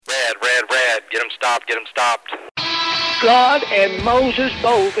stopped. Get him stopped. God and Moses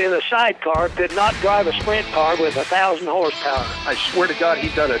both in a sidecar could not drive a sprint car with 1,000 horsepower. I swear to God,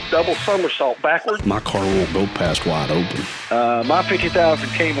 he done a double somersault backwards. My car won't go past wide open. My 50,000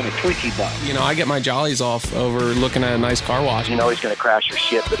 came in a Twinkie box. You know, I get my jollies off over looking at a nice car wash. You know he's going to crash your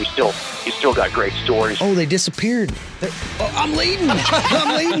shit, but he's still got great stories. Oh, they disappeared. I'm leading.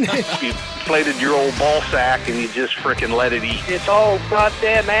 I'm leading. You inflated your old ball sack and you just frickin' let it eat. It's all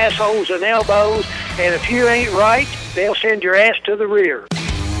goddamn assholes and elbows, and if you ain't right, they'll send your ass to the rear.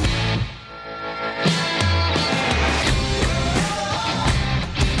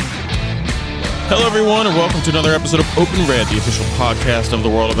 Hello, everyone, and welcome to another episode of Open Red, the official podcast of the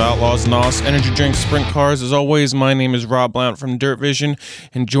World of Outlaws, NOS, Energy Drink, Sprint Cars. As always, my name is Rob Blount from Dirt Vision,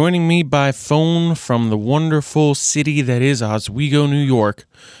 and joining me by phone from the wonderful city that is Oswego, New York,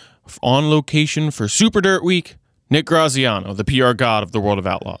 on location for Super Dirt Week, Nick Graziano, the PR god of the World of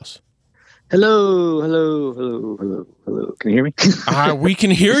Outlaws. Hello. Can you hear me? We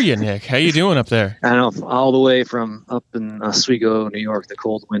can hear you, Nick. How you doing up there? I know, all the way from up in Oswego, New York, the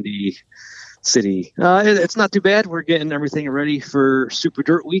cold, windy city. It's not too bad. We're getting everything ready for Super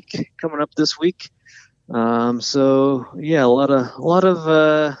Dirt Week coming up this week. So yeah, a lot of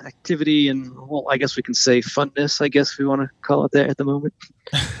activity and, well, I guess we can say funness, I guess we want to call it that at the moment.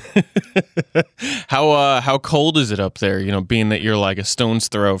 How cold is it up there? You know, being that you're like a stone's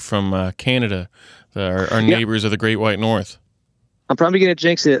throw from Canada, our neighbors of the Great White North. I'm probably going to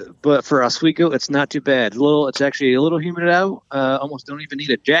jinx it, but for Oswego, it's not too bad. It's actually a little humid out. Almost don't even need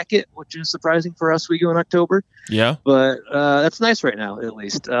a jacket, which is surprising for Oswego in October. Yeah. But that's nice right now, at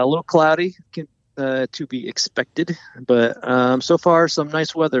least. A little cloudy to be expected. But so far, some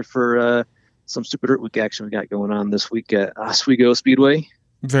nice weather for some Super Dirt Week action we got going on this week at Oswego Speedway.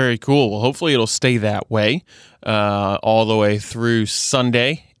 Very cool. Well, hopefully it'll stay that way all the way through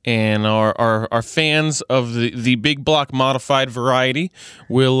Sunday. And our fans of the big block modified variety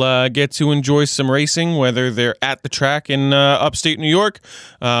will get to enjoy some racing, whether they're at the track in upstate New York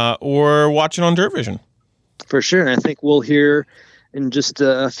or watching on Dirt Vision. For sure. And I think we'll hear in just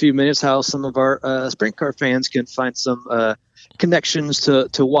a few minutes how some of our sprint car fans can find some connections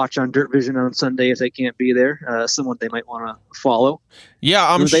to watch on Dirt Vision on Sunday if they can't be there. Someone they might want to follow.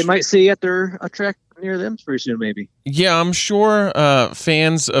 Yeah, they might see at a track near them pretty soon, maybe. Yeah, I'm sure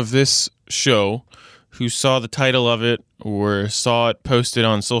fans of this show who saw the title of it or saw it posted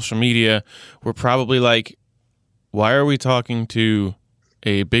on social media were probably like, why are we talking to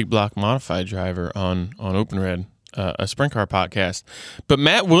a big block modified driver on Open Red, a sprint car podcast? But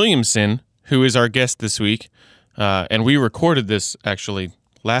Matt Williamson, who is our guest this week, and we recorded this actually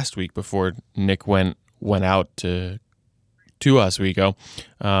last week before Nick went out to Oswego.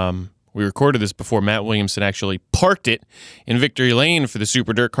 We recorded this before Matt Williamson actually parked it in Victory Lane for the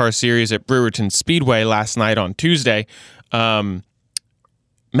Super Dirt Car Series at Brewerton Speedway last night on Tuesday. Matt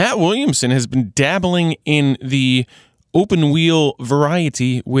Williamson has been dabbling in the open wheel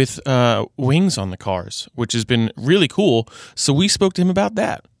variety with wings on the cars, which has been really cool. So we spoke to him about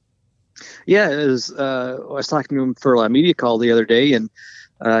that. Yeah, I was talking to him for a media call the other day, and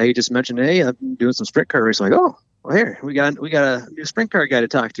he just mentioned, "Hey, I'm doing some sprint car racing." I'm like, "Oh, well, here we got a new sprint car guy to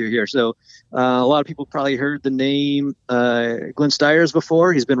talk to here." So a lot of people probably heard the name Glenn Stiers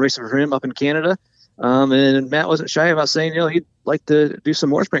before. He's been racing for him up in Canada, and Matt wasn't shy about saying, he'd like to do some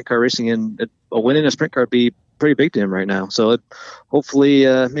more sprint car racing, and a win in a sprint car would be pretty big to him right now. So hopefully,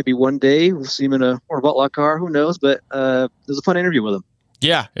 maybe one day we'll see him in a more Outlaw car. Who knows? But it was a fun interview with him.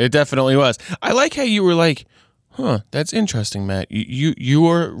 Yeah, it definitely was. I like how you were like, that's interesting, Matt. You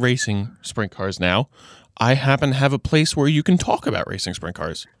are racing sprint cars now. I happen to have a place where you can talk about racing sprint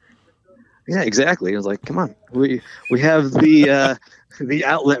cars. Yeah, exactly. I was like, come on, we have the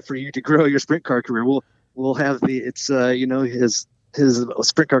outlet for you to grow your sprint car career. We'll have his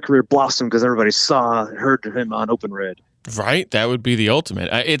sprint car career blossom because everybody heard him on Open Red. Right, that would be the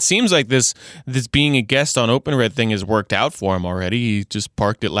ultimate. It seems like this being a guest on Open Red thing has worked out for him already. He just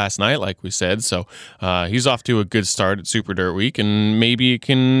parked it last night, like we said, so he's off to a good start at Super Dirt Week, and maybe it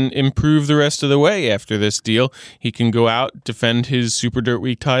can improve the rest of the way after this deal. He can go out, defend his Super Dirt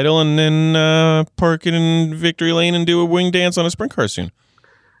Week title, and then park it in Victory Lane and do a wing dance on a sprint car soon.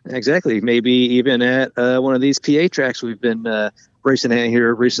 Exactly. Maybe even at one of these PA tracks we've been racing at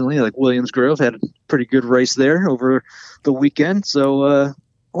here recently, like Williams Grove, had a pretty good race there over the weekend. So a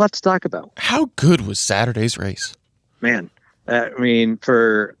lot to talk about. How good was Saturday's race? Man, I mean,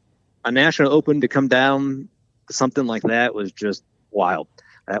 for a national open to come down to something like that was just wild.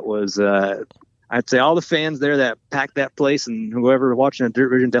 That was, I'd say all the fans there that packed that place and whoever watching on Dirt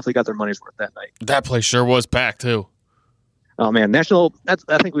Vision definitely got their money's worth that night. That place sure was packed too. Oh man, I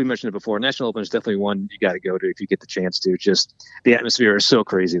think we mentioned it before. National Open is definitely one you got to go to if you get the chance to. Just the atmosphere is so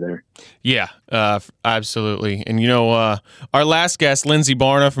crazy there. Yeah, absolutely. And our last guest, Lindsey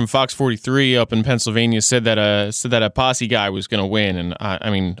Barna from Fox 43 up in Pennsylvania, said that a posse guy was going to win. And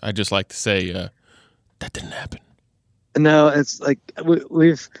I just like to say that didn't happen. No, it's like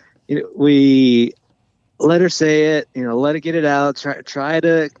we let her say it. Let her get it out. Try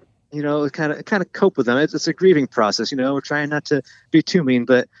to. Kind of cope with them. It's a grieving process. We're trying not to be too mean,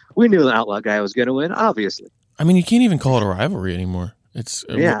 but we knew the outlaw guy was going to win, obviously. I mean, you can't even call it a rivalry anymore.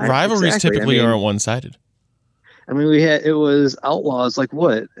 Rivalries exactly. typically aren't one-sided. I mean, it was outlaws like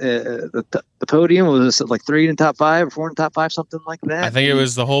what? The podium was like 3 in the top 5 or 4 in the top 5, something like that. I think it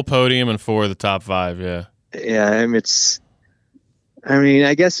was the whole podium and 4 of the top 5. Yeah. Yeah,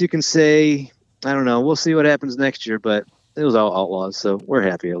 I guess you can say, I don't know. We'll see what happens next year, but it was all outlaws, so we're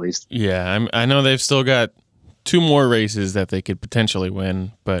happy at least. Yeah, I know they've still got 2 more races that they could potentially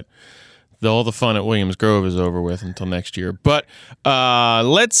win, but all the fun at Williams Grove is over with until next year. But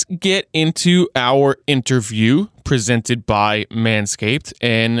let's get into our interview presented by Manscaped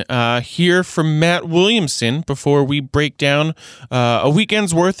and hear from Matt Williamson before we break down a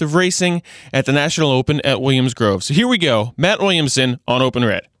weekend's worth of racing at the National Open at Williams Grove. So here we go. Matt Williamson on Open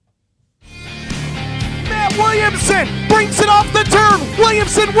Red. Williamson brings it off the turn.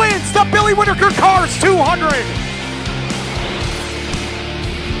 Williamson wins the Billy Whitaker Cars 200.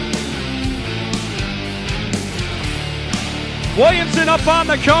 Williamson up on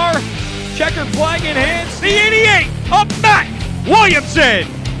the car. Checkered flag in hand. The 88 of Matt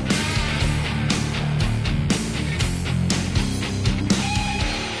Williamson.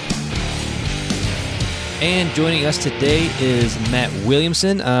 And joining us today is Matt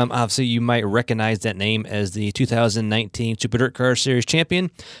Williamson. Obviously, you might recognize that name as the 2019 Super Dirt Car Series champion.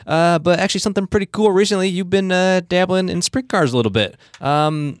 But actually, something pretty cool recently. You've been dabbling in sprint cars a little bit.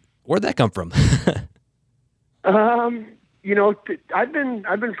 Where'd that come from? I've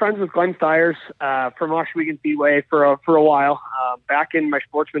been friends with Glenn Stiers from Oshwegan Speedway for a while. Back in my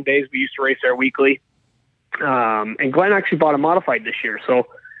sportsman days, we used to race there weekly. And Glenn actually bought a modified this year. So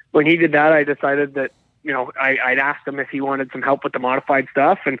when he did that, I decided that, I'd asked him if he wanted some help with the modified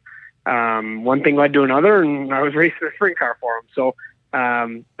stuff. And one thing led to another, and I was racing a sprint car for him. So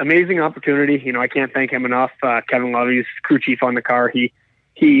amazing opportunity. I can't thank him enough. Kevin Lovey's crew chief on the car. He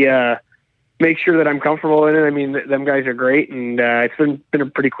makes sure that I'm comfortable in it. I mean, them guys are great, and it's been a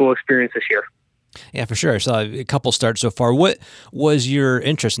pretty cool experience this year. Yeah, for sure. I saw a couple starts so far. What was your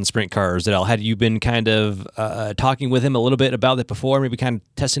interest in sprint cars at all? Had you been kind of talking with him a little bit about it before, maybe kind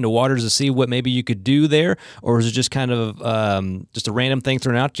of testing the waters to see what maybe you could do there? Or was it just kind of just a random thing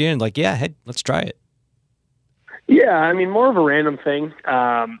thrown out to you and like, yeah, hey, let's try it? Yeah, I mean, more of a random thing.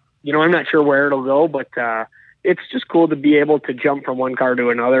 I'm not sure where it'll go, but it's just cool to be able to jump from one car to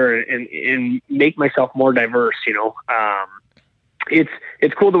another and make myself more diverse,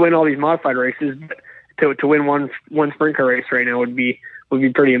 It's cool to win all these modified races, but to win one sprint car race right now would be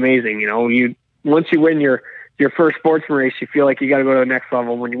pretty amazing. Once you win your first sportsman race, you feel like you got to go to the next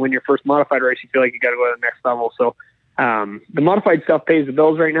level. When you win your first modified race, you feel like you got to go to the next level. So the modified stuff pays the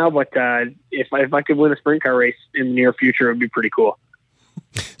bills right now, but if I could win a sprint car race in the near future, it would be pretty cool.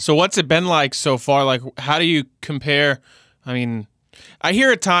 So what's it been like so far? Like, how do you compare? I mean, I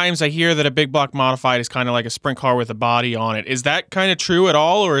hear at times that a big block modified is kind of like a sprint car with a body on it. Is that kind of true at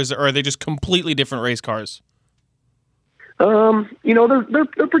all, or are they just completely different race cars? They're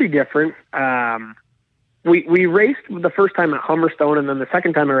pretty different. We raced the first time at Humberstone, and then the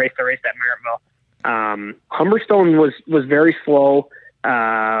second time I raced at Merrittville. Humberstone was very slow,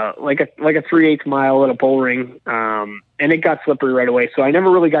 like a 3/8 mile at a bull ring, and it got slippery right away. So I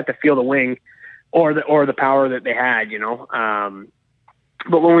never really got to feel the wing or the power that they had,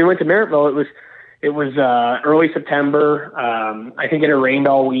 But when we went to Merrittville, it was early September. I think it had rained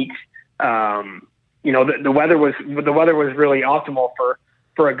all week. The weather was really optimal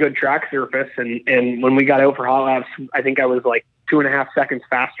for a good track surface. And when we got out for hot laps, I think I was like 2.5 seconds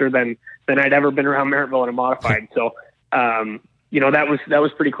faster than I'd ever been around Merrittville in a modified. So that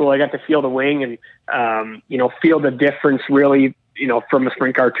was pretty cool. I got to feel the wing and feel the difference really, from a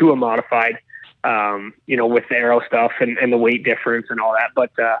sprint car to a modified. With the aero stuff and the weight difference and all that.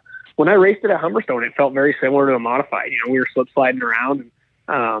 But when I raced it at Humberstone, it felt very similar to a modified. We were slip sliding around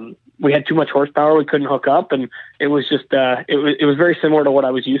and we had too much horsepower. We couldn't hook up, and it was just it was very similar to what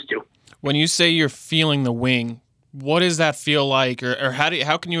I was used to. When you say you're feeling the wing, what does that feel like, or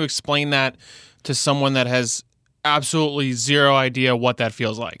how can you explain that to someone that has absolutely zero idea what that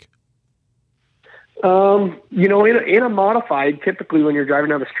feels like? In a modified, typically when you're driving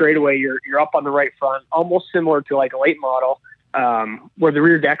down the straightaway, you're up on the right front, almost similar to like a late model. where the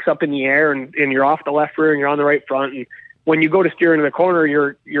rear deck's up in the air and you're off the left rear and you're on the right front. And when you go to steer into the corner,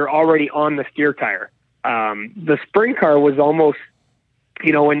 you're already on the steer tire. The sprint car was almost,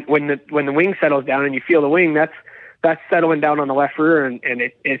 when the wing settles down and you feel the wing, that's settling down on the left rear and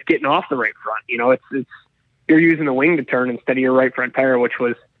it's getting off the right front. It's you're using the wing to turn instead of your right front tire, which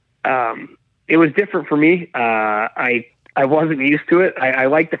was, it was different for me. I wasn't used to it. I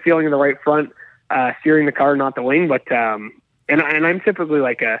like the feeling of the right front, steering the car, not the wing, but, and I'm typically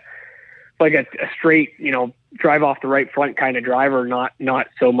like a straight, drive off the right front kind of driver, not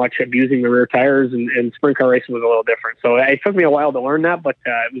so much abusing the rear tires, and sprint car racing was a little different. So it took me a while to learn that, but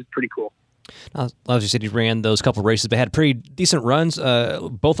it was pretty cool. As you said, you ran those couple races, but had pretty decent runs.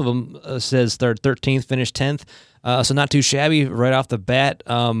 Both of them says third 13th, finished 10th. So not too shabby right off the bat.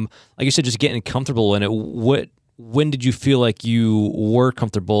 Like you said, just getting comfortable in it. When did you feel like you were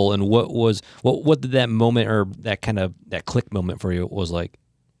comfortable, and what did that moment or that click moment for you was like?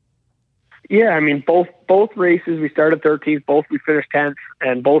 Yeah, I mean, both races we started 13th, both we finished 10th,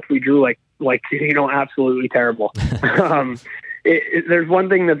 and both we drew like absolutely terrible. There's one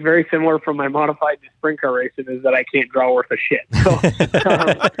thing that's very similar from my modified to sprint car racing is that I can't draw worth a shit. So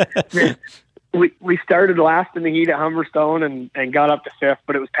we started last in the heat at Humberstone and got up to fifth,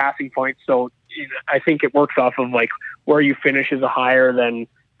 but it was passing points. So I think it works off of like where you finish is a higher than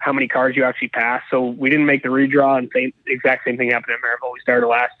how many cars you actually pass. So we didn't make the redraw, and exact same thing happened at Maryville. We started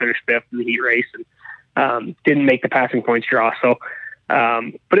last, finished fifth in the heat race, and didn't make the passing points draw. So,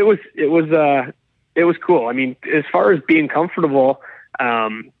 but it was cool. I mean, as far as being comfortable,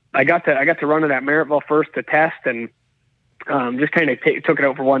 I got to run it at Maryville first to test, and just kind of took it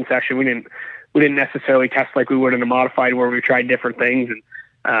out for one session. We didn't necessarily test like we would in a modified where we tried different things and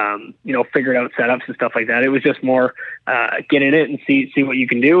figured out setups and stuff like that. It was just more get in it and see what you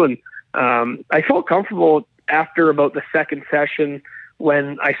can do. And I felt comfortable after about the second session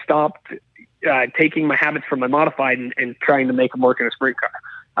when I stopped taking my habits from my modified and trying to make them work in a sprint car.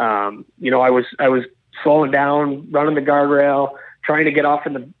 I was slowing down, running the guardrail, trying to get off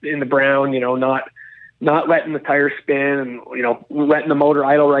in the brown, not letting the tires spin and, letting the motor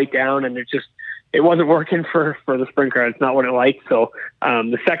idle right down. And it wasn't working for the sprint car. It's not what it liked. So,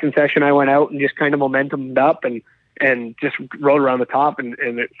 the second session I went out and just kind of momentumed up and just rode around the top and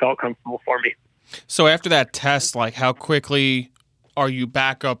it felt comfortable for me. So after that test, like how quickly are you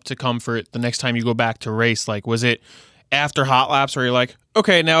back up to comfort the next time you go back to race? Like, was it after hot laps where you're like,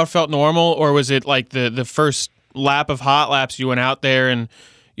 okay, now it felt normal? Or was it like the first lap of hot laps you went out there and,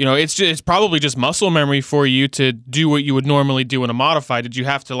 it's probably just muscle memory for you to do what you would normally do in a modified. Did you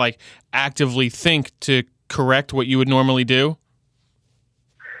have to like actively think to correct what you would normally do?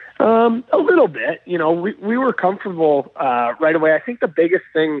 A little bit, we were comfortable right away. I think the biggest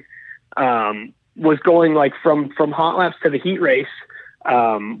thing was going like from hot laps to the heat race,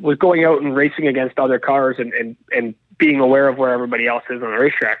 was going out and racing against other cars and being aware of where everybody else is on the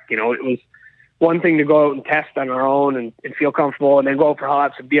racetrack. It was one thing to go out and test on our own and feel comfortable, and then go out for hot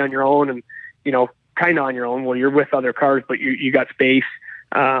laps and be on your own and, kind of on your own. Well, you're with other cars, but you got space.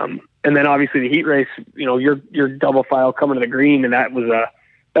 And then obviously the heat race, you're double file coming to the green, and that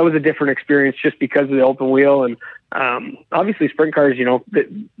was a different experience just because of the open wheel. And obviously sprint cars,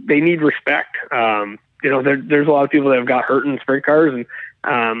 they need respect. There's a lot of people that have got hurt in sprint cars,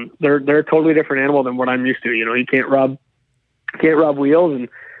 and they're a totally different animal than what I'm used to. You can't rub wheels and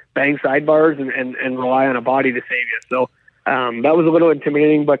bang sidebars and rely on a body to save you. So that was a little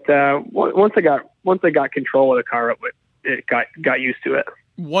intimidating, but once I got control of the car, it got used to it.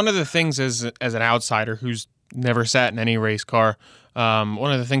 One of the things as an outsider who's never sat in any race car,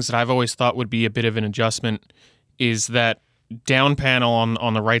 one of the things that I've always thought would be a bit of an adjustment is that down panel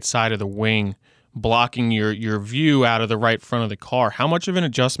on the right side of the wing, blocking your view out of the right front of the car. How much of an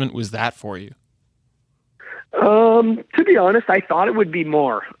adjustment was that for you? To be honest, I thought it would be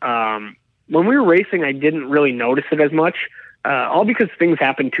more. When we were racing, I didn't really notice it as much, all because things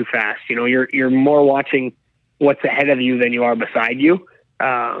happen too fast. You're more watching what's ahead of you than you are beside you.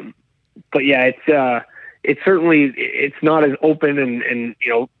 But yeah, it's certainly, it's not as open and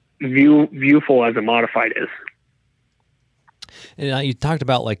viewful as a modified is. And you talked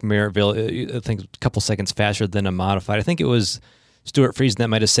about like Maryville, I think a couple seconds faster than a modified. I think it was Stuart Friesen that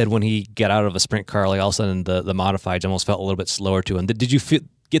might have said when he got out of a sprint car, like all of a sudden the modifieds almost felt a little bit slower to him. Did you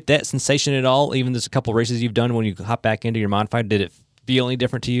get that sensation at all? Even this couple races you've done when you hop back into your modified, did it feel any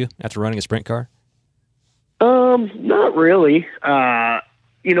different to you after running a sprint car? Not really. I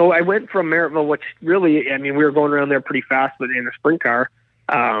went from Maryville, which really, we were going around there pretty fast, but in a sprint car.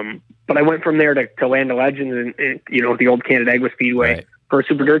 But I went from there to Land of Legends and the old Canandaigua Speedway for a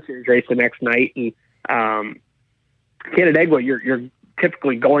Super Dirt Series race the next night. And Canandaigua, you're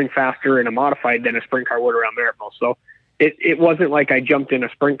typically going faster in a modified than a sprint car would around Merrittville. So it wasn't like I jumped in a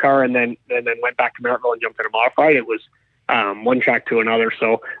sprint car and then went back to Merrittville and jumped in a modified. It was one track to another.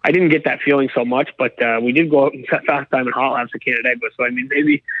 So I didn't get that feeling so much, but we did go out and set fast time in hot laps at Canandaigua. So I mean,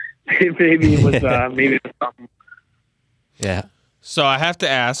 maybe it was maybe it was something. Yeah. So I have to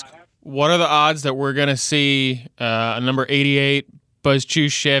ask, what are the odds that we're going to see a number 88 Buzz Chew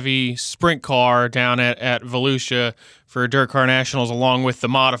Chevy sprint car down at Volusia for Dirt Car Nationals along with the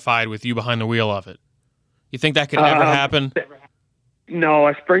modified with you behind the wheel of it? You think that could ever happen? No,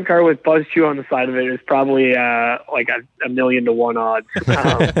 a sprint car with Buzz Chew on the side of it is probably like a 1,000,000 to 1 odds.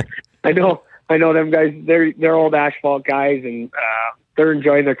 I know them guys. They're old asphalt guys, and they're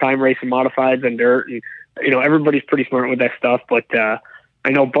enjoying their time racing modifieds and dirt. And everybody's pretty smart with that stuff. But I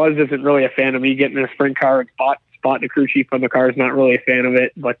know Buzz isn't really a fan of me getting in a sprint car and Spot, the crew chief on the car, is not really a fan of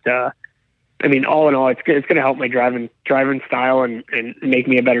it. But I mean, all in all, it's going to help my driving style and make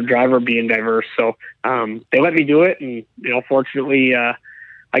me a better driver, being diverse. So they let me do it, and fortunately,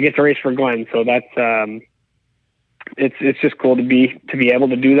 I get to race for Glenn. So that's it's just cool to be able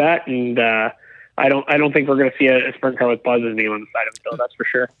to do that. And I don't think we're going to see a sprint car with Buzz's name on the side of it, though. That's for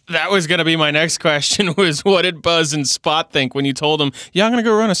sure. That was going to be my next question: was what did Buzz and Spot think when you told them, "Yeah, I'm going to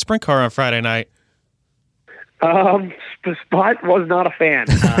go run a sprint car on Friday night"? Spot was not a fan.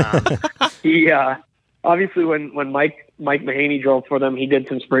 He obviously when Mike Mahaney drove for them, he did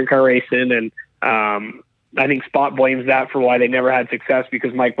some sprint car racing, and I think Spot blames that for why they never had success,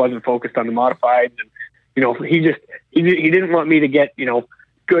 because Mike wasn't focused on the modifieds, and he didn't want me to get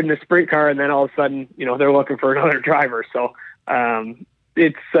good in a sprint car, and then all of a sudden they're looking for another driver. So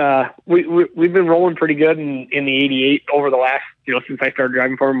it's we've been rolling pretty good in the 88 over the last since I started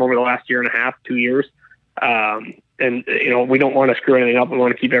driving for him over the last year and a half, 2 years. And we don't want to screw anything up. We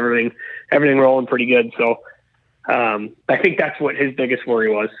want to keep everything rolling pretty good. So I think that's what his biggest worry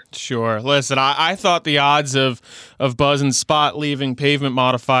was. Sure. Listen, I thought the odds of Buzz and Spot leaving Pavement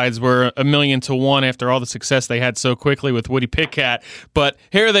Modifieds were 1,000,000 to 1 after all the success they had so quickly with Woody Pitcat, but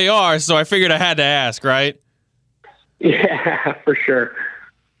here they are. So I figured I had to ask, right? Yeah, for sure.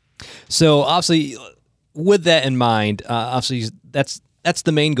 So obviously, with that in mind, obviously that's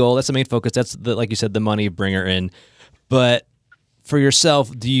the main goal. That's the main focus. That's like you said, the money bringer in. But for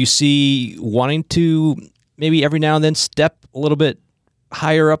yourself, do you see wanting to maybe every now and then step a little bit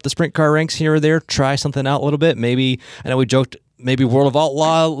higher up the sprint car ranks here or there, try something out a little bit? Maybe, I know we joked, maybe World of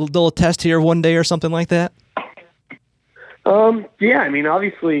Outlaw, a little test here one day or something like that? Yeah, I mean,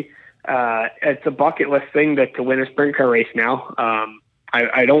 obviously, it's a bucket list thing to win a sprint car race now.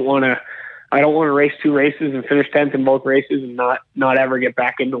 I don't want to race 2 races and finish 10th in both races and not ever get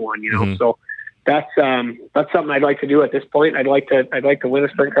back into one, Mm-hmm. So that's something I'd like to do at this point. I'd like to win a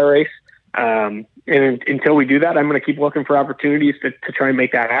sprint car race. And until we do that, I'm going to keep looking for opportunities to try and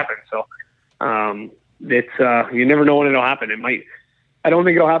make that happen. So, it's, you never know when it'll happen. I don't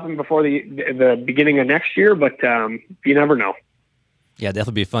think it'll happen before the beginning of next year, but, you never know. Yeah,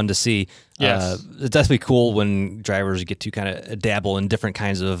 definitely be fun to see. Yes. It's definitely cool when drivers get to kind of dabble in different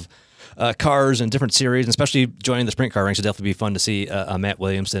kinds of cars and different series, and especially joining the sprint car ranks. It'd definitely be fun to see Matt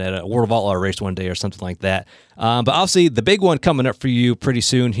Williamson at a World of Outlaw race one day or something like that. But obviously, the big one coming up for you pretty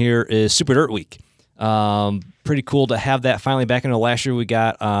soon here is Super Dirt Week. Pretty cool to have that finally back. Into last year we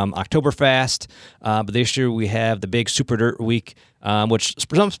got Oktoberfest, but this year we have the big Super Dirt Week, which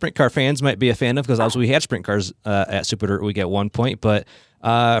some sprint car fans might be a fan of, because obviously we had sprint cars at Super Dirt Week at one point. But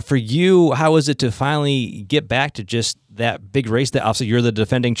for you, how is it to finally get back to just that big race that obviously you're the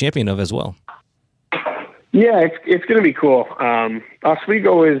defending champion of as well? Yeah, it's going to be cool.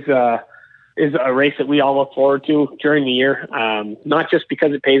 Oswego is a race that we all look forward to during the year, not just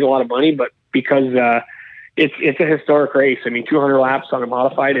because it pays a lot of money, but because it's a historic race. I mean, 200 laps on a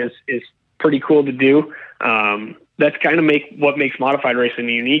modified is pretty cool to do. That's kind of what makes modified racing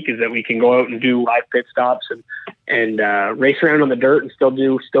unique, is that we can go out and do live pit stops and race around on the dirt and still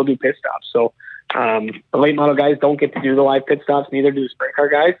do pit stops. So the late model guys don't get to do the live pit stops, neither do the sprint car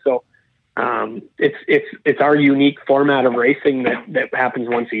guys. So it's our unique format of racing that happens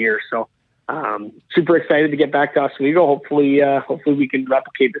once a year. So super excited to get back to Oswego. Hopefully we can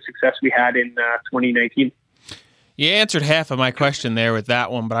replicate the success we had in 2019. You answered half of my question there with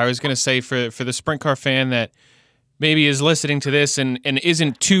that one, but I was going to say for the sprint car fan that maybe is listening to this and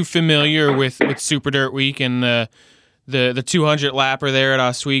isn't too familiar with Super Dirt Week and the 200 lapper there at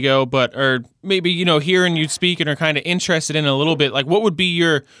Oswego, or maybe hearing you speak and are kind of interested in a little bit, like what would be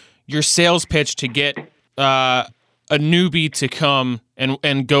your sales pitch to get a newbie to come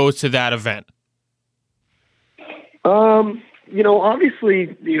and go to that event? obviously,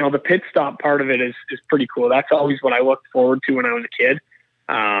 the pit stop part of it is pretty cool. That's always what I looked forward to when I was a kid.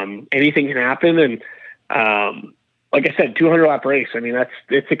 Anything can happen. And, like I said, 200 lap race. I mean,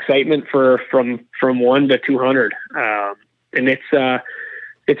 it's excitement from 1 to 200. And it's a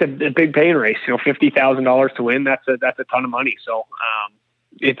big paying race, $50,000 to win. That's a ton of money. So,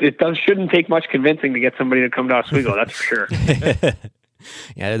 it shouldn't take much convincing to get somebody to come to Oswego. That's for sure.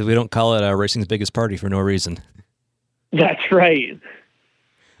 Yeah. We don't call it racing's biggest party for no reason. That's right.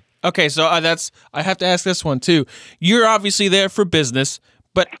 Okay, so I have to ask this one too. You're obviously there for business,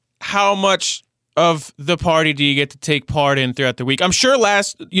 but how much of the party do you get to take part in throughout the week? I'm sure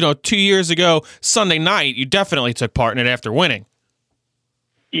 2 years ago, Sunday night, you definitely took part in it after winning.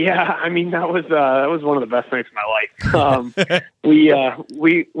 Yeah, I mean that was one of the best nights of my life.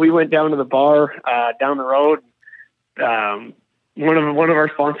 We went down to the bar down the road. One of our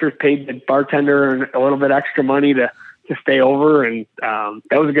sponsors paid the bartender a little bit extra money to stay over, and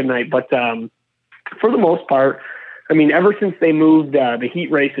that was a good night. But for the most part, I mean, ever since they moved the heat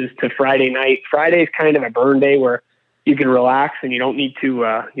races to Friday night, Friday's kind of a burn day where you can relax and you don't need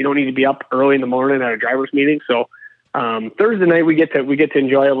to be up early in the morning at a driver's meeting. So Thursday night we get to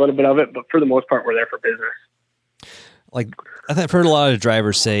enjoy a little bit of it, but for the most part we're there for business. Like I've heard a lot of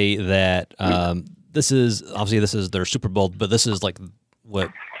drivers say that this is their Super Bowl, but this is like what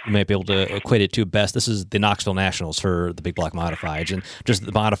you might be able to equate it to best. This is the Knoxville Nationals for the big block modifieds and just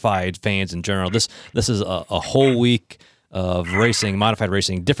the modified fans in general. This is a whole week of racing, modified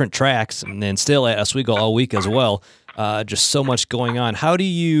racing, different tracks, and then still at Oswego all week as well. Just so much going on. How do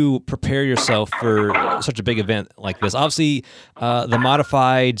you prepare yourself for such a big event like this? Obviously, the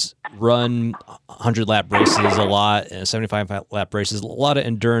modifieds run 100-lap races a lot, 75-lap races, a lot of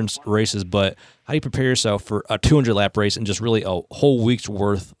endurance races, but how do you prepare yourself for a 200-lap race and just really a whole week's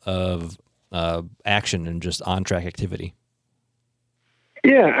worth of action and just on-track activity?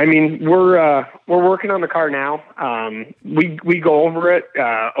 Yeah, I mean, we're working on the car now. We go over it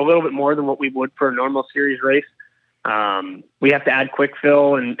a little bit more than what we would for a normal series race. We have to add quick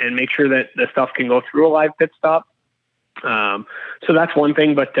fill and make sure that the stuff can go through a live pit stop. So that's one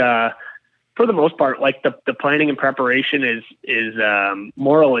thing, but for the most part, like the planning and preparation is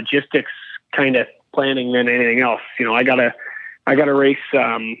more a logistics kind of planning than anything else. I gotta race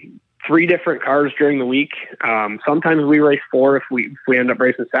 3 different cars during the week. Sometimes we race 4 if we end up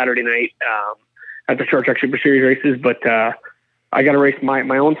racing Saturday night at the Short Track Super Series races, but I gotta race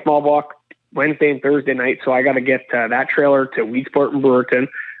my own small block Wednesday and Thursday night, so I got to get that trailer to Weedsport and Brewerton.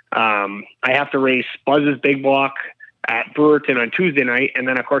 I have to race Buzz's big block at Brewerton on Tuesday night, and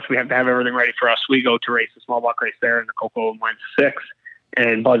then of course we have to have everything ready for Oswego to race the small block race there in the Coco and Wentz 6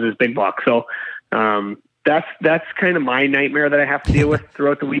 and Buzz's big block. So that's kind of my nightmare that I have to deal with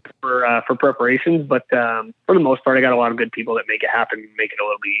throughout the week for preparations. But for the most part, I got a lot of good people that make it happen, and make it a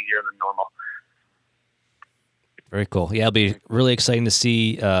little bit easier than normal. Very cool. Yeah, it'll be really exciting to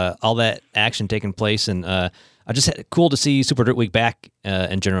see all that action taking place, and cool to see Super Dirt Week back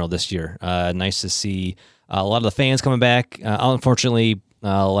in general this year. Nice to see a lot of the fans coming back. Unfortunately,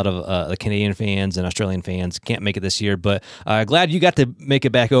 a lot of the Canadian fans and Australian fans can't make it this year, but glad you got to make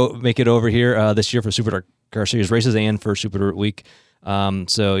it over here this year for Super Dirt Car Series races and for Super Dirt Week.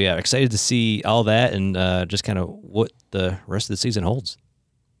 So yeah, excited to see all that and just kind of what the rest of the season holds.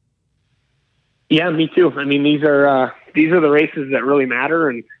 Yeah, me too. I mean, these are the races that really matter,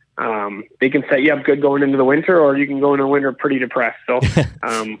 and they can set you up good going into the winter, or you can go into the winter pretty depressed. So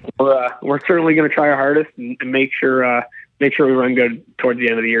we're certainly going to try our hardest and make sure we run good towards the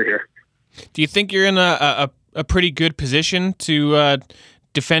end of the year here. Do you think you're in a pretty good position to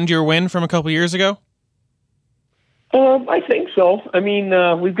defend your win from a couple years ago? I think so. I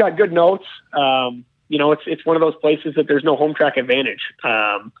mean, we've got good notes. It's one of those places that there's no home track advantage.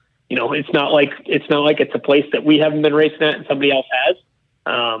 It's not like it's a place that we haven't been racing at and somebody else has.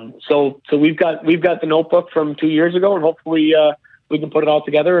 So we've got the notebook from 2 years ago, and hopefully we can put it all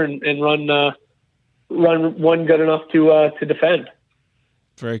together and run one good enough to defend.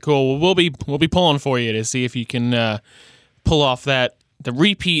 Very cool. Well, we'll be pulling for you to see if you can pull off the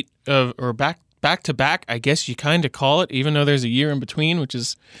repeat of, or back to back, I guess you kind of call it, even though there's a year in between, which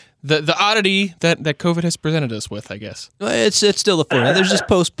is the oddity that COVID has presented us with, I guess. Well, it's still the format. There's just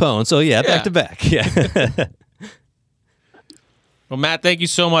postponed. So yeah, back to back. Yeah. Well, Matt, thank you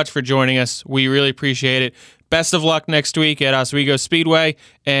so much for joining us. We really appreciate it. Best of luck next week at Oswego Speedway,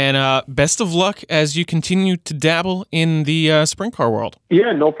 and best of luck as you continue to dabble in the sprint car world.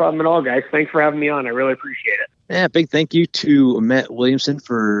 Yeah, no problem at all, guys. Thanks for having me on. I really appreciate it. Yeah, big thank you to Matt Williamson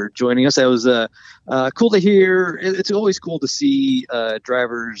for joining us. That was cool to hear. It's always cool to see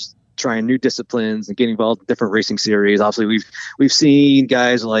drivers trying new disciplines and getting involved in different racing series. Obviously, we've seen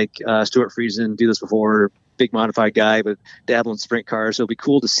guys like Stuart Friesen do this before, big modified guy, but dabble in sprint cars. So it'll be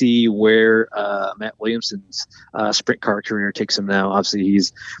cool to see where Matt Williamson's sprint car career takes him now. Obviously,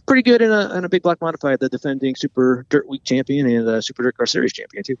 he's pretty good in a big block modified, the defending Super Dirt Week champion and Super Dirt Car Series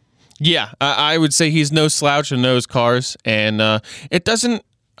champion too. Yeah, I would say he's no slouch in those cars, and it doesn't,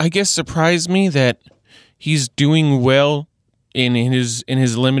 I guess, surprise me that he's doing well in his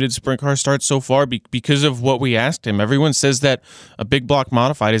limited sprint car starts so far because of what we asked him. Everyone says that a big block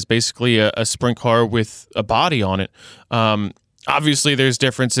modified is basically a sprint car with a body on it. Obviously, there's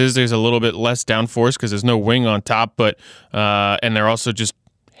differences. There's a little bit less downforce because there's no wing on top, but and they're also just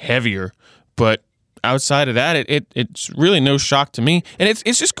heavier. But outside of that, it's really no shock to me. And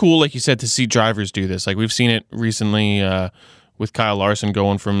it's just cool, like you said, to see drivers do this. Like we've seen it recently with Kyle Larson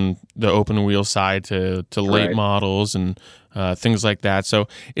going from the open wheel side to late Right. models and things like that. So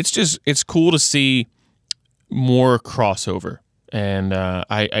it's cool to see more crossover, and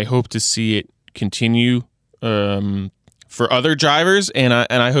I hope to see it continue for other drivers, and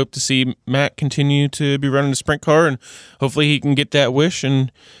I hope to see Matt continue to be running the sprint car, and hopefully he can get that wish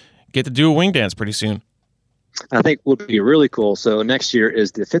and get to do a wing dance pretty soon. I think would be really cool. So next year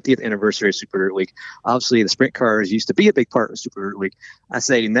is the 50th anniversary of Super Dirt Week. Obviously, the sprint cars used to be a big part of Super Dirt Week. I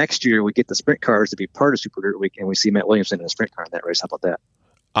say next year we get the sprint cars to be part of Super Dirt Week, and we see Matt Williamson in a sprint car in that race. How about that?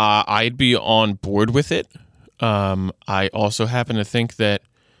 I'd be on board with it. I also happen to think that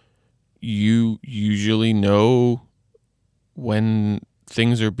you usually know when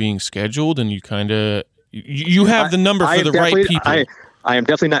things are being scheduled, and you kind of you have the number for the right people. I am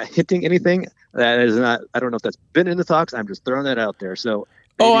definitely not hinting anything. That is not. I don't know if that's been in the talks. I'm just throwing that out there. So.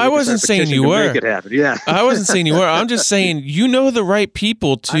 I wasn't saying you were. Make it happen. Yeah. I wasn't saying you were. I'm just saying you know the right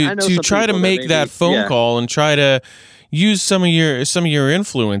people to try to make that phone call and try to use some of your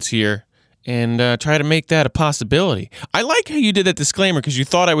influence here and try to make that a possibility. I like how you did that disclaimer because you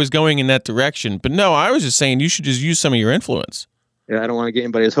thought I was going in that direction, but no, I was just saying you should just use some of your influence. Yeah, I don't want to get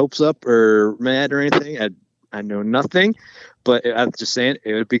anybody's hopes up or mad or anything. I know nothing, but I'm just saying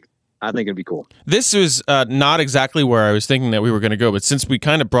it would be. I think it'd be cool. This was not exactly where I was thinking that we were going to go, but since we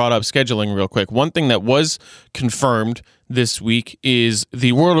kind of brought up scheduling real quick, one thing that was confirmed this week is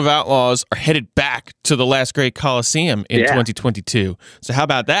the World of Outlaws are headed back to the Last Great Coliseum in 2022. So how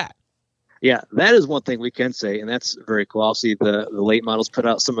about that? Yeah, that is one thing we can say, and that's very cool. Obviously, the late models put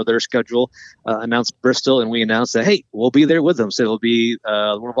out some of their schedule, announced Bristol, and we announced that, hey, we'll be there with them. So it'll be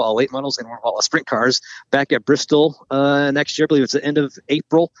World of Outlaw late models and World of Outlaw sprint cars back at Bristol next year. I believe it's the end of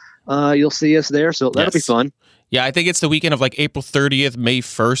April. You'll see us there, so that'll be fun. Yeah, I think it's the weekend of like April 30th, May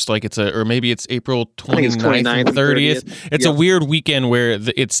 1st, or maybe it's April 29th and 30th. It's a weird weekend where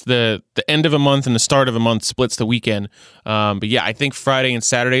it's the end of a month and the start of a month splits the weekend. But yeah, I think Friday and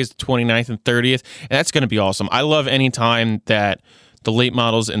Saturday is the 29th and 30th, and that's going to be awesome. I love any time that the late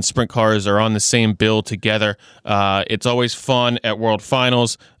models and sprint cars are on the same bill together. It's always fun at World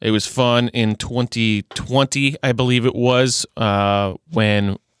Finals. It was fun in 2020, I believe it was,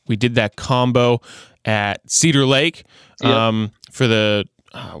 when we did that combo at Cedar Lake for the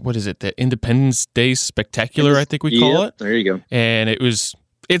what is it, the Independence Day Spectacular, I think we call it. There you go. And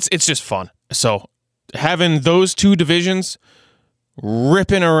it's just fun. So having those two divisions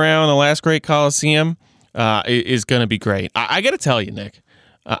ripping around the Last Great Coliseum is going to be great. I got to tell you, Nick,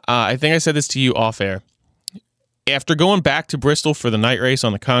 I think I said this to you off air. After going back to Bristol for the night race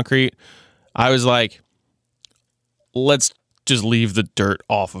on the concrete, I was like, let's just leave the dirt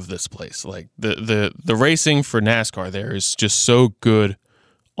off of this place. Like the racing for NASCAR there is just so good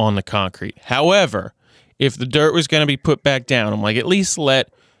on the concrete. However, if the dirt was going to be put back down, I'm like, at least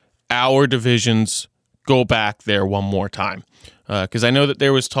let our divisions go back there one more time. Because I know that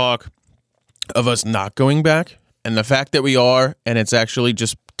there was talk of us not going back, and the fact that we are, and it's actually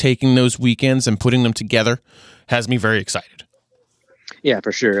just taking those weekends and putting them together has me very excited. Yeah,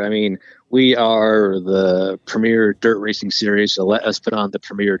 for sure. I mean, we are the premier dirt racing series, so let us put on the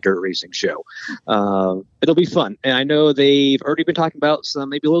premier dirt racing show. It'll be fun. And I know they've already been talking about some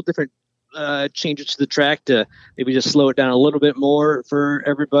maybe a little different changes to the track to maybe just slow it down a little bit more for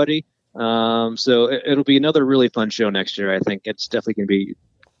everybody. So it'll be another really fun show next year. I think it's definitely going to be,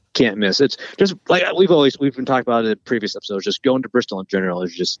 can't miss. It's just like we've been talking about it in previous episodes, just going to Bristol in general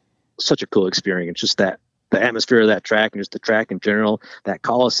is just such a cool experience. Just that the atmosphere of that track and just the track in general, that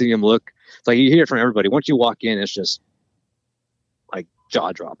Coliseum look. It's like you hear it from everybody. Once you walk in, it's just like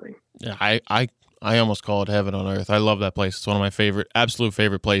jaw dropping. Yeah, I almost call it heaven on earth. I love that place. It's one of my absolute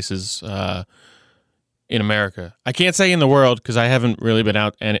favorite places in America. I can't say in the world because I haven't really been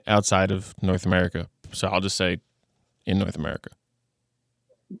outside of North America. So I'll just say in North America.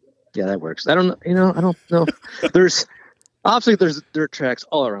 Yeah, that works. I don't know. There's dirt tracks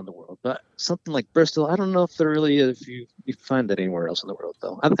all around the world, but something like Bristol, I don't know if there really is. If you find that anywhere else in the world,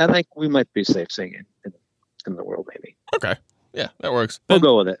 though. I think we might be safe saying it in the world, maybe. Okay. Yeah, that works. We'll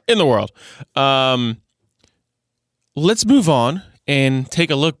go with it. In the world. Let's move on and take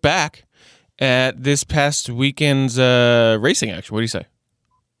a look back at this past weekend's racing action. What do you say?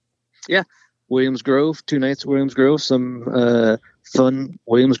 Yeah. Williams Grove, 2 nights at Williams Grove, some fun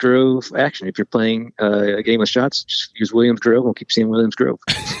Williams Grove action. If you're playing a game of shots, just use Williams Grove. We'll keep seeing Williams Grove.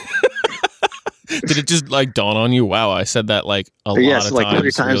 Did it just like dawn on you? Wow, I said that like a lot of like times.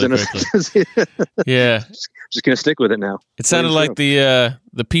 30 times really in a Yeah. Just gonna stick with it now. It sounded Williams like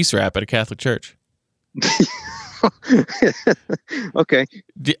the peace rap at a Catholic church. Okay.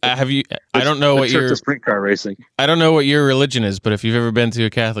 Have you? I don't know what your sprint car racing. I don't know what your religion is, but if you've ever been to a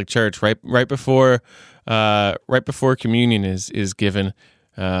Catholic church, right before communion is given,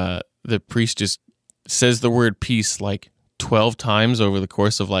 the priest just says the word peace like 12 times over the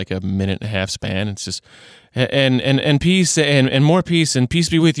course of like a minute and a half span. It's just and peace and more peace and peace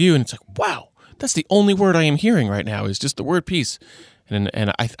be with you. And it's like, wow, that's the only word I am hearing right now is just the word peace. And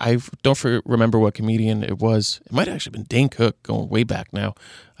I don't remember what comedian it was. It might have actually been Dane Cook, going way back now.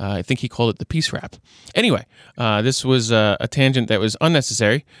 I think he called it the peace rap. Anyway, this was a tangent that was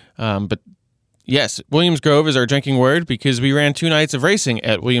unnecessary. But yes, Williams Grove is our drinking word because we ran 2 nights of racing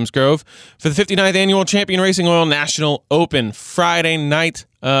at Williams Grove for the 59th Annual Champion Racing Oil National Open. Friday night,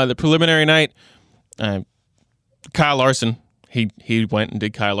 the preliminary night, Kyle Larson, he went and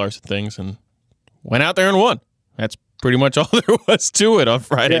did Kyle Larson things and went out there and won. That's pretty much all there was to it on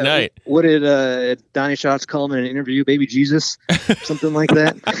Friday night. What did Donnie Schatz call him in an interview? Baby Jesus? Something like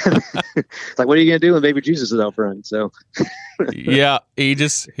that? It's like, what are you going to do when Baby Jesus is out front? So, yeah,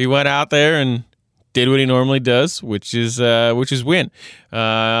 he went out there and did what he normally does, which is win.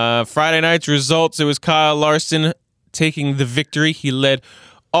 Friday night's results, it was Kyle Larson taking the victory. He led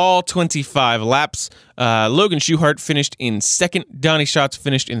all 25 laps. Logan Schuchart finished in second. Donnie Schatz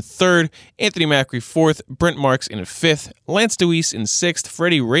finished in third. Anthony Macri fourth. Brent Marks in fifth. Lance Deweese in sixth.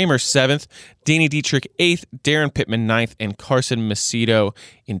 Freddie Raymer seventh. Danny Dietrich eighth. Darren Pittman ninth. And Carson Macedo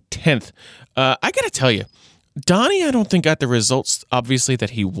in 10th. I got to tell you, Donnie, I don't think got the results, obviously,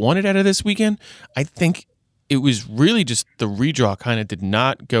 that he wanted out of this weekend. I think it was really just the redraw kind of did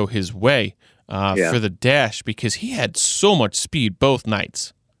not go his way for the dash because he had so much speed both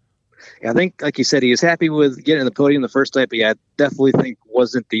nights. I think, like you said, he was happy with getting the podium the first night, but I definitely think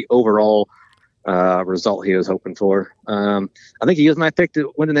wasn't the overall result he was hoping for. I think he was my pick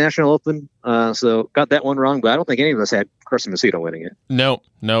to win the National Open, so got that one wrong, but I don't think any of us had Carson Macedo winning it.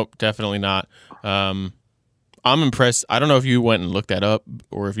 Nope, definitely not. I'm impressed. I don't know if you went and looked that up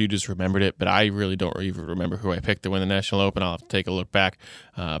or if you just remembered it, but I really don't even remember who I picked to win the National Open. I'll have to take a look back,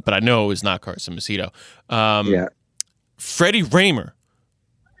 but I know it was not Carson Macedo. Freddie Raymer,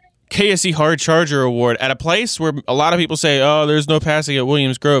 KSE Hard Charger Award at a place where a lot of people say, oh, there's no passing at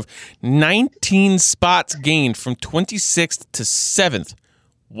Williams Grove. 19 spots gained from 26th to 7th.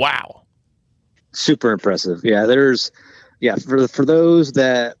 Wow. Super impressive. Yeah, for those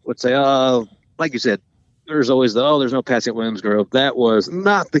that would say, oh, like you said, there's always there's no passing at Williams Grove. That was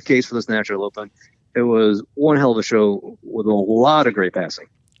not the case for this National Open. It was one hell of a show with a lot of great passing.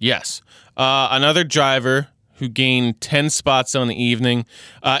 Yes. Another driver who gained 10 spots on the evening,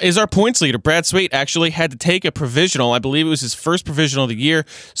 is our points leader. Brad Swaite actually had to take a provisional. I believe it was his first provisional of the year.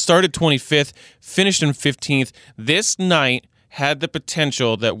 Started 25th, finished in 15th. This night had the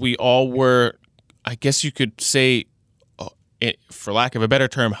potential that we all were, I guess you could say, for lack of a better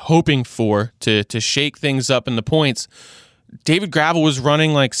term, hoping for to shake things up in the points. David Gravel was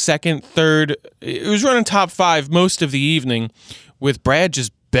running like second, third. It was running top 5 most of the evening, with Brad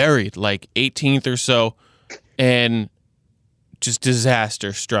just buried like 18th or so. And just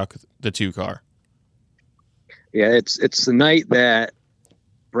disaster struck the 2 car. Yeah, it's the night that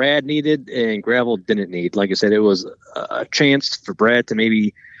Brad needed and Gravel didn't need. Like I said, it was a chance for Brad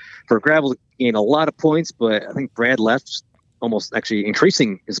to for Gravel to gain a lot of points, but I think Brad left almost actually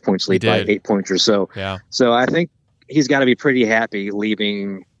increasing his points lead by 8 points or so. Yeah. So I think he's got to be pretty happy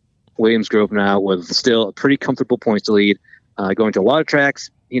leaving Williams Grove now with still a pretty comfortable points to lead, going to a lot of tracks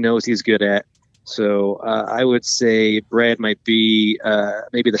he knows he's good at. So I would say Brad might be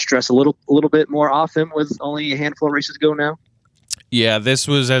maybe the stress a little bit more off him with only a handful of races to go now. Yeah, this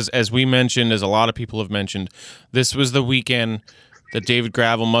was, as we mentioned, as a lot of people have mentioned, this was the weekend that David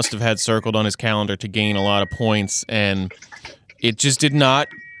Gravel must have had circled on his calendar to gain a lot of points, and it just did not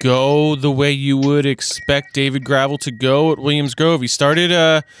go the way you would expect David Gravel to go at Williams Grove. He started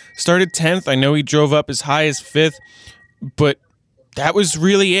 10th. I know he drove up as high as 5th, but that was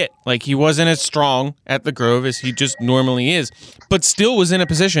really it. Like, he wasn't as strong at the Grove as he just normally is, but still was in a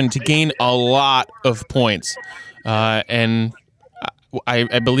position to gain a lot of points. And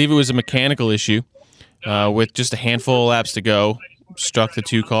I believe it was a mechanical issue with just a handful of laps to go. Struck the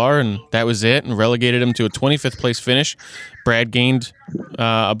 2 car, and that was it, and relegated him to a 25th place finish. Brad gained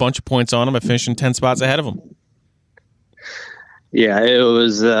a bunch of points on him by finishing 10 spots ahead of him. Yeah, it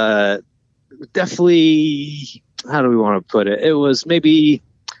was definitely, how do we want to put it? It was maybe, it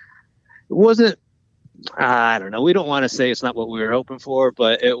wasn't, I don't know. We don't want to say it's not what we were hoping for,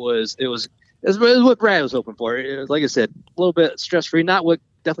 but it was what Brad was hoping for. It was, like I said, a little bit stress-free,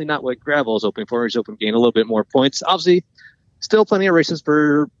 definitely not what Gravel was hoping for. He's hoping to gain a little bit more points. Obviously, still plenty of races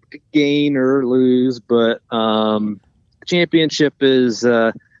for gain or lose, but championship is,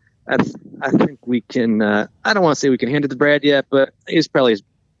 I think we can, I don't want to say we can hand it to Brad yet, but he's probably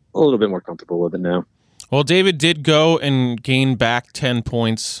a little bit more comfortable with it now. Well, David did go and gain back 10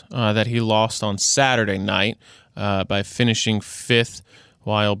 points that he lost on Saturday night by finishing 5th,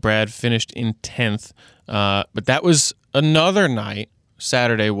 while Brad finished in 10th. But that was another night,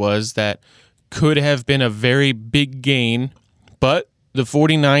 Saturday was, that could have been a very big gain, but the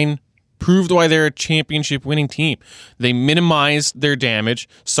 49 proved why they're a championship-winning team. They minimized their damage,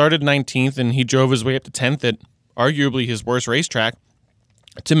 started 19th, and he drove his way up to 10th at arguably his worst racetrack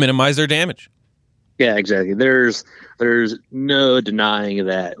to minimize their damage. Yeah, exactly. There's no denying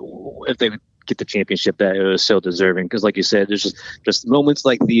that if they would get the championship, that it was so deserving. Because, like you said, there's just moments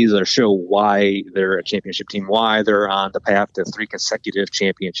like these that show why they're a championship team, why they're on the path to 3 consecutive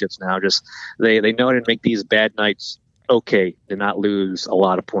championships now. Just they know how to make these bad nights okay to not lose a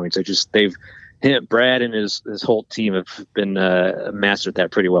lot of points. Brad and his whole team have been mastered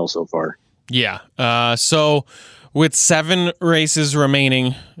that pretty well so far. Yeah. So with 7 races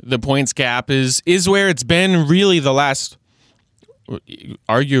remaining, the points gap is where it's been really the last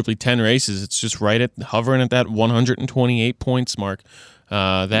arguably 10 races. It's just hovering at that 128 points mark.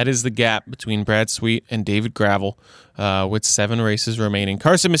 That is the gap between Brad Sweet and David Gravel with 7 races remaining.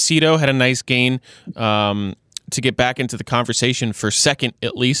 Carson Macedo had a nice gain to get back into the conversation for second,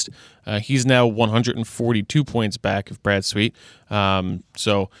 at least. He's now 142 points back of Brad Sweet.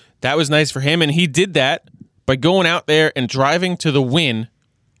 So that was nice for him, and he did that by going out there and driving to the win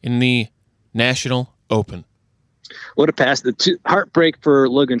in the National Open. What a pass. Heartbreak for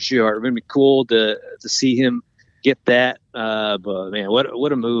Logan Schuchart. It would be cool to see him get that. But, man,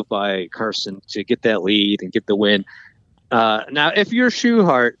 what a move by Carson to get that lead and get the win. Now, if you're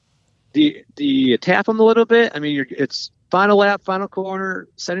Schuchart, do you tap him a little bit? I mean, it's final lap, final corner,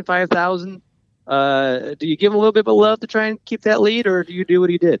 75,000. Do you give him a little bit of love to try and keep that lead, or do you do what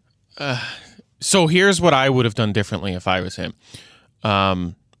he did? So here's what I would have done differently if I was him.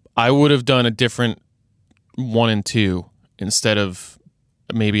 I would have done a different 1 and 2 instead of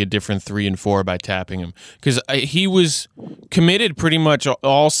maybe a different 3 and 4 by tapping him, because he was committed pretty much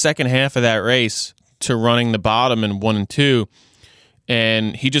all second half of that race to running the bottom in 1 and 2.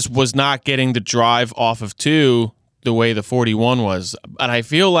 And he just was not getting the drive off of 2 the way the 41 was. And I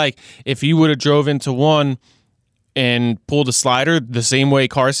feel like if he would have drove into 1 and pulled a slider the same way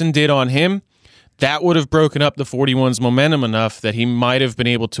Carson did on him, that would have broken up the 41's momentum enough that he might have been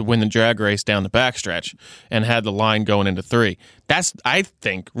able to win the drag race down the backstretch and had the line going into 3. That's, I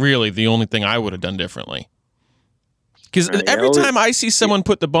think, really the only thing I would have done differently. Because every time I see someone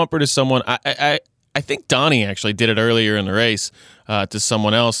put the bumper to someone, I think Donnie actually did it earlier in the race to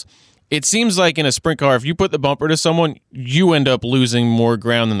someone else. It seems like in a sprint car, if you put the bumper to someone, you end up losing more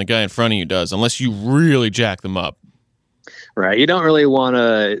ground than the guy in front of you does, unless you really jack them up. Right. You don't really want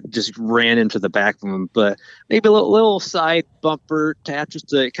to just ran into the back of them, but maybe a little side bumper tap just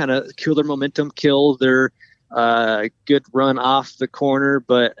to kind of kill their momentum, kill their good run off the corner.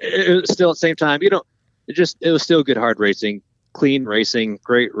 But it was still at the same time, it was still good hard racing. Clean racing,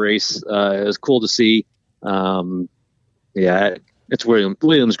 great race. It was cool to see. It's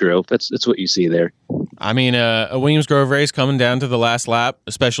Williams Grove. That's what you see there. I mean, a Williams Grove race coming down to the last lap,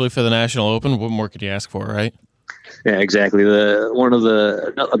 especially for the National Open. What more could you ask for, right? Yeah, exactly. A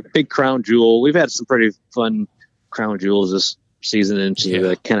big crown jewel. We've had some pretty fun crown jewels this season, and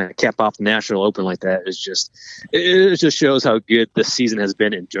to kind of cap off the National Open like that is it just shows how good this season has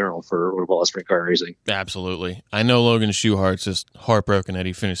been in general for Wallace Sprint Car Racing. Absolutely. I know Logan Schuchart's just heartbroken that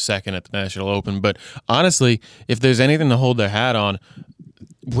he finished second at the National Open, but honestly, if there's anything to hold their hat on,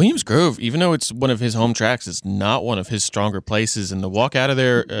 Williams Grove, even though it's one of his home tracks, is not one of his stronger places, and to walk out of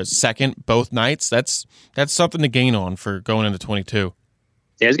there second both nights, that's something to gain on for going into 22.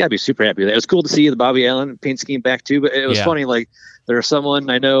 Yeah, he's got to be super happy with that. It was cool to see the Bobby Allen paint scheme back too, but it was funny. Like there's someone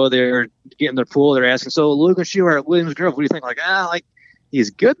I know, they're getting their pool. They're asking, so Logan Schuchart, Williams Grove, what do you think? Like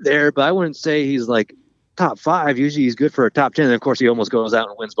he's good there, but I wouldn't say he's like top 5. Usually he's good for a top 10. And of course he almost goes out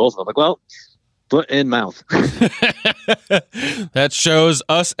and wins both of them. Like, well, foot in mouth. That shows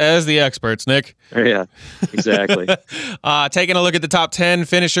us as the experts, Nick. Yeah, exactly. Taking a look at the top 10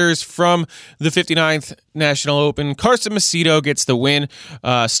 finishers from the 59th National Open. Carson Macedo gets the win.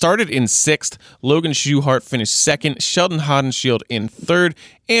 Started in 6th. Logan Schuchart finished 2nd. Sheldon Haudenschild in 3rd.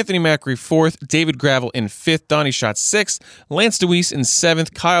 Anthony Macri 4th. David Gravel in 5th. Donnie Schatz 6th. Lance Dewease in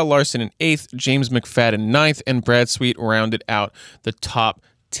 7th. Kyle Larson in 8th. James McFadden 9th. And Brad Sweet rounded out the top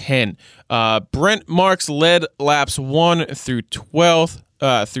 10. Brent Marks led laps 1 through 12.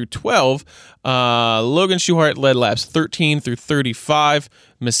 Logan Schuchart led laps 13 through 35.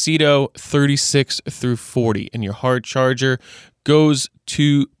 Macedo 36 through 40. And your hard charger goes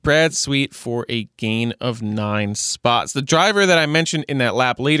to Brad Sweet for a gain of 9 spots. The driver that I mentioned in that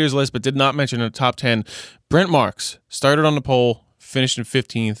lap leaders list but did not mention in the top 10, Brent Marks, started on the pole, finished in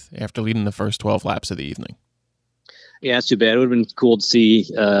 15th after leading the first 12 laps of the evening. Yeah, it's too bad. It would have been cool to see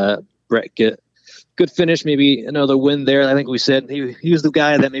Brett get good finish, maybe another win there. I think we said he was the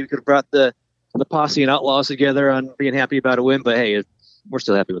guy that maybe could have brought the posse and Outlaws together on being happy about a win. But hey, we're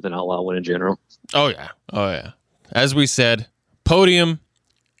still happy with an Outlaw win in general. Oh yeah. As we said, podium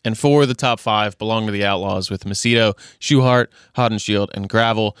and 4 of the top 5 belong to the Outlaws with Macedo, Schuchart, Haudenschild, and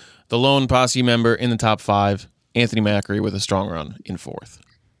Gravel. The lone posse member in the top 5, Anthony Macri, with a strong run in 4th.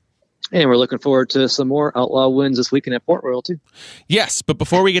 And we're looking forward to some more Outlaw wins this weekend at Port Royal, too. Yes, but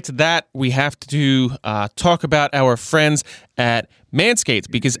before we get to that, we have to talk about our friends at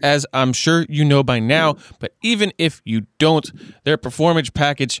Manscaped, because as I'm sure you know by now, but even if you don't, their Performance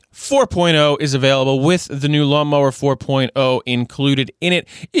Package 4.0 is available with the new Lawnmower 4.0 included in it.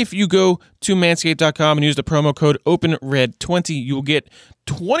 If you go to manscaped.com and use the promo code OpenRed20, you will get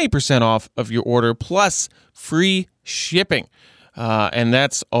 20% off of your order plus free shipping. And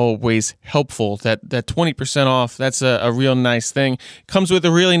that's always helpful. That 20% off, that's a real nice thing. Comes with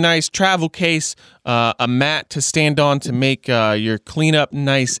a really nice travel case, a mat to stand on to make your cleanup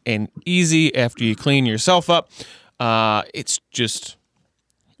nice and easy after you clean yourself up. It's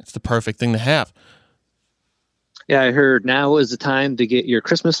the perfect thing to have. Yeah, I heard now is the time to get your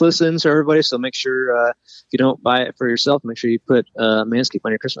Christmas list in, so everybody. So make sure if you don't buy it for yourself, make sure you put Manscaped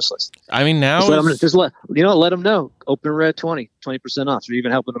on your Christmas list. I mean, now let them know. Open Red 20% off. So you're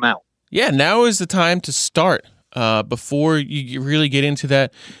even helping them out. Yeah, now is the time to start before you really get into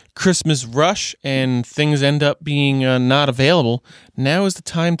that Christmas rush and things end up being not available. Now is the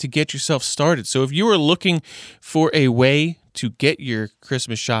time to get yourself started. So if you are looking for a way to get your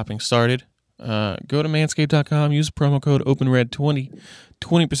Christmas shopping started, go to manscaped.com, use the promo code OpenRed20,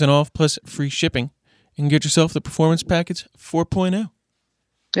 20% off plus free shipping, and get yourself the Performance Package 4.0.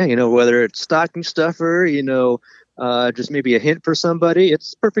 Yeah, whether it's stocking stuffer, just maybe a hint for somebody,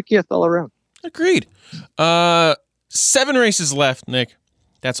 it's a perfect gift all around. Agreed. 7 races left, Nick.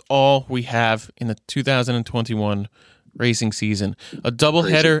 That's all we have in the 2021 racing season. A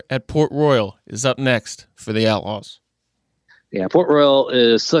doubleheader at Port Royal is up next for the Outlaws. Yeah, Port Royal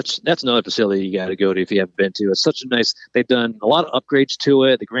that's another facility you got to go to if you haven't been to. It's such a nice, they've done a lot of upgrades to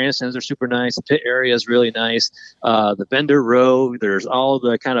it. The grandstands are super nice. The pit area is really nice. The vendor row, there's all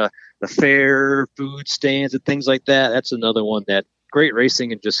the kind of the fair food stands and things like that. That's another one that great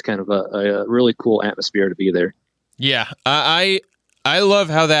racing and just kind of a really cool atmosphere to be there. Yeah, I love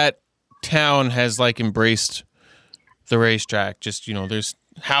how that town has embraced the racetrack. Just, there's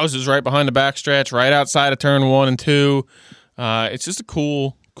houses right behind the backstretch, right outside of turn 1 and 2. It's just a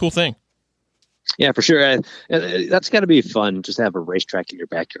cool thing. Yeah, for sure. That's got to be fun, just to have a racetrack in your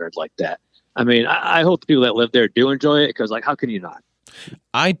backyard like that. I mean, I hope the people that live there do enjoy it, because, how can you not?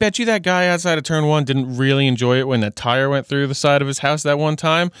 I bet you that guy outside of turn 1 didn't really enjoy it when that tire went through the side of his house that one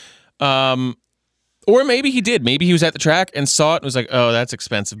time. Or maybe he did. Maybe he was at the track and saw it and was like, oh, that's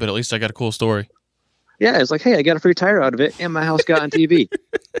expensive, but at least I got a cool story. Yeah, it's like, hey, I got a free tire out of it, and my house got on TV.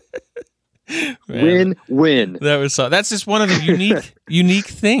 Win. That's just one of the unique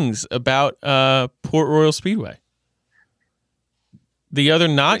things about Port Royal Speedway. The other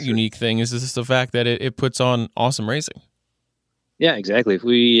not unique thing is just the fact that it puts on awesome racing. Yeah, exactly. If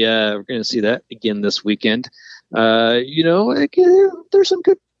we're going to see that again this weekend, there's some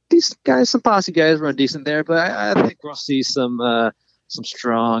good, decent guys, some posse guys run decent there, but I think we'll see some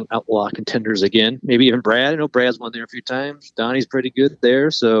strong outlaw contenders again. Maybe even Brad. I know Brad's won there a few times. Donnie's pretty good there,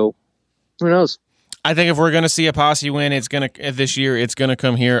 so who knows? I think if we're going to see a posse win, this year. It's going to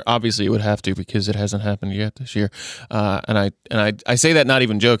come here. Obviously, it would have to because it hasn't happened yet this year. And I say that not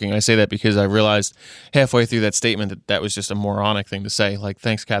even joking. I say that because I realized halfway through that statement that was just a moronic thing to say. Like,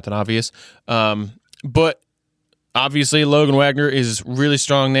 thanks, Captain Obvious. But obviously, Logan Wagner is really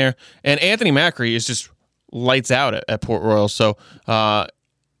strong there, and Anthony Macri is just lights out at Port Royal. So,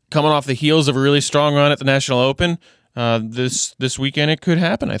 coming off the heels of a really strong run at the National Open, this weekend it could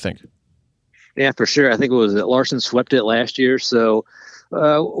happen. I think. Yeah, for sure. I think it was Larson swept it last year, so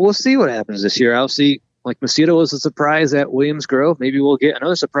we'll see what happens this year. Obviously, like Macedo was a surprise at Williams Grove. Maybe we'll get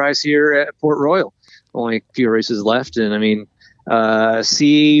another surprise here at Port Royal. Only a few races left, and I mean,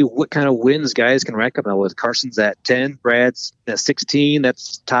 see what kind of wins guys can rack up now. With Carson's at 10, Brad's at 16.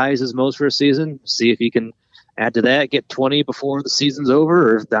 That's ties his most for a season. See if he can add to that, get 20 before the season's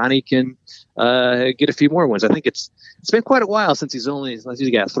over, or if Donnie can get a few more wins. I think it's been quite a while since he's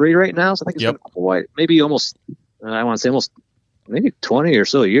got 3 right now. So I think it's been quite, maybe almost, I want to say almost maybe 20 or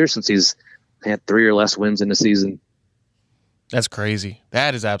so years since he's had 3 or less wins in a season. That's crazy.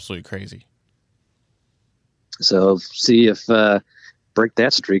 That is absolutely crazy. So see if break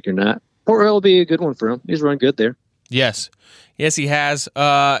that streak or not. Port Royal will be a good one for him. He's run good there. Yes, he has.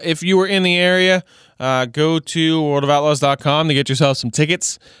 If you were in the area, go to worldofoutlaws.com to get yourself some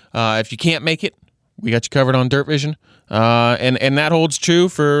tickets. If you can't make it, we got you covered on Dirt Vision. And that holds true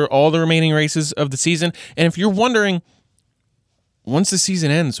for all the remaining races of the season. And if you're wondering, once the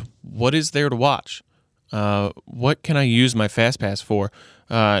season ends, what is there to watch? What can I use my Fast Pass for?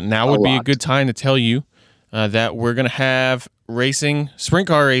 Now would be a good time to tell you that we're going to have sprint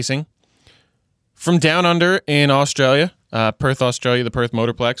car racing, from down under in Australia, Perth, Australia. The Perth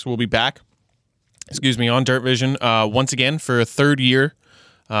Motorplex will be back, on Dirt Vision once again for a 3rd year.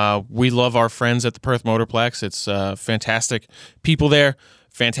 We love our friends at the Perth Motorplex. It's fantastic people there,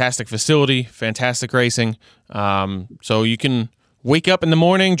 fantastic facility, fantastic racing. So you can wake up in the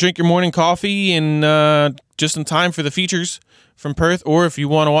morning, drink your morning coffee, and just in time for the features from Perth. Or if you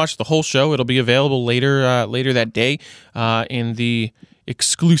want to watch the whole show, it'll be available later that day in the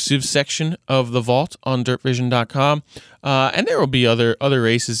exclusive section of the vault on dirtvision.com. And there will be other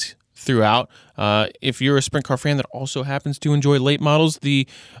races throughout. If you're a sprint car fan that also happens to enjoy late models, the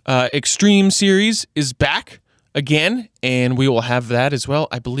Extreme Series is back again, and we will have that as well.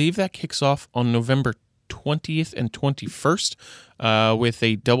 I believe that kicks off on November 20th and 21st with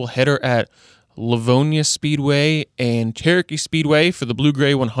a doubleheader at Livonia Speedway and Cherokee Speedway for the Blue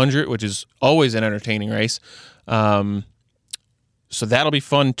Gray 100, which is always an entertaining race. So that'll be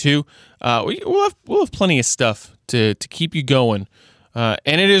fun too. We'll have plenty of stuff to keep you going. And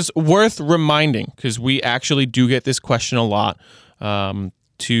it is worth reminding, because we actually do get this question a lot,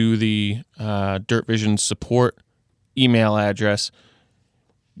 to the Dirt Vision support email address.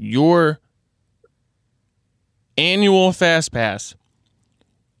 Your annual Fast Pass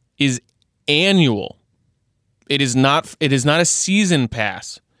is annual. It is not a season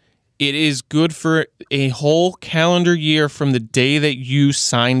pass. It is good for a whole calendar year from the day that you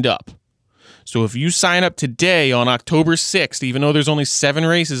signed up. So if you sign up today on October 6th, even though there's only 7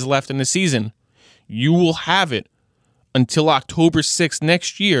 races left in the season, you will have it until October 6th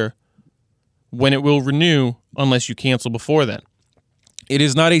next year, when it will renew unless you cancel before then. It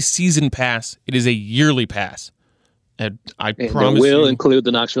is not a season pass. It is a yearly pass. And I promise it will include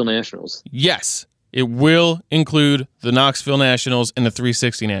the Knoxville Nationals. Yes, it will include the Knoxville Nationals and the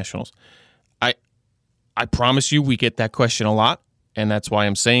 360 Nationals. I promise you we get that question a lot, and that's why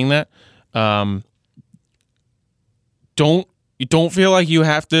I'm saying that. Don't feel like you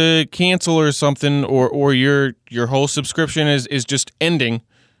have to cancel or something, or your whole subscription is just ending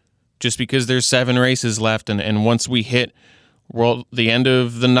just because there's 7 races left, and once we hit the end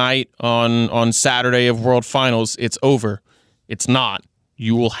of the night on Saturday of World Finals, it's over. It's not.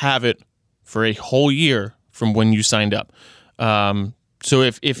 You will have it for a whole year from when you signed up. So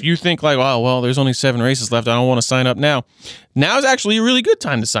if you think like, oh, well, there's only 7 races left, I don't want to sign up now. Now is actually a really good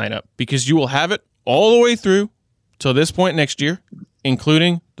time to sign up, because you will have it all the way through till this point next year,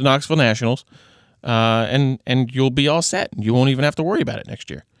 including the Knoxville Nationals, and you'll be all set. You won't even have to worry about it next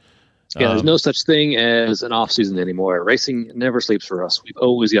year. Yeah, there's no such thing as an off season anymore. Racing never sleeps for us. We've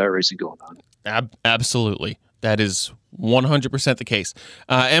always got racing going on. Absolutely. That is 100% the case.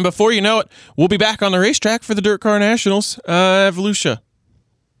 And before you know it, we'll be back on the racetrack for the Dirt Car Nationals at Volusia.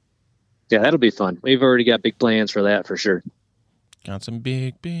 Yeah, that'll be fun. We've already got big plans for that, for sure. Got some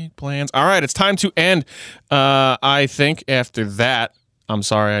big plans. All right, it's time to end. I think after that, I'm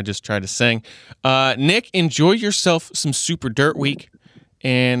sorry, I just tried to sing. Nick, enjoy yourself some Super Dirt Week.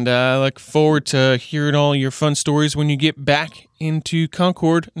 And I look forward to hearing all your fun stories when you get back into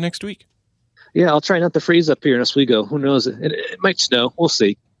Concord next week. Yeah, I'll try not to freeze up here in Oswego. Who knows? It might snow. We'll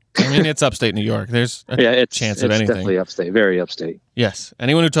see. I mean, it's upstate New York. There's a chance of anything. It's definitely upstate, very upstate. Yes.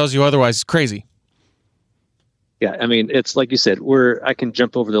 Anyone who tells you otherwise is crazy. Yeah, I mean, it's like you said, I can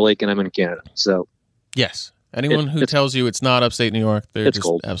jump over the lake and I'm in Canada. So yes, anyone who tells you it's not upstate New York, they're just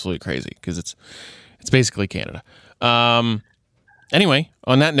cold. Absolutely crazy because it's basically Canada. Anyway,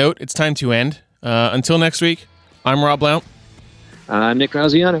 on that note, it's time to end. Until next week, I'm Rob Blount. I'm Nick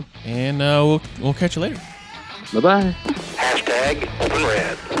Graziano. And we'll catch you later. Bye-bye.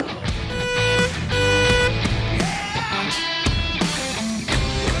 #OpenRed.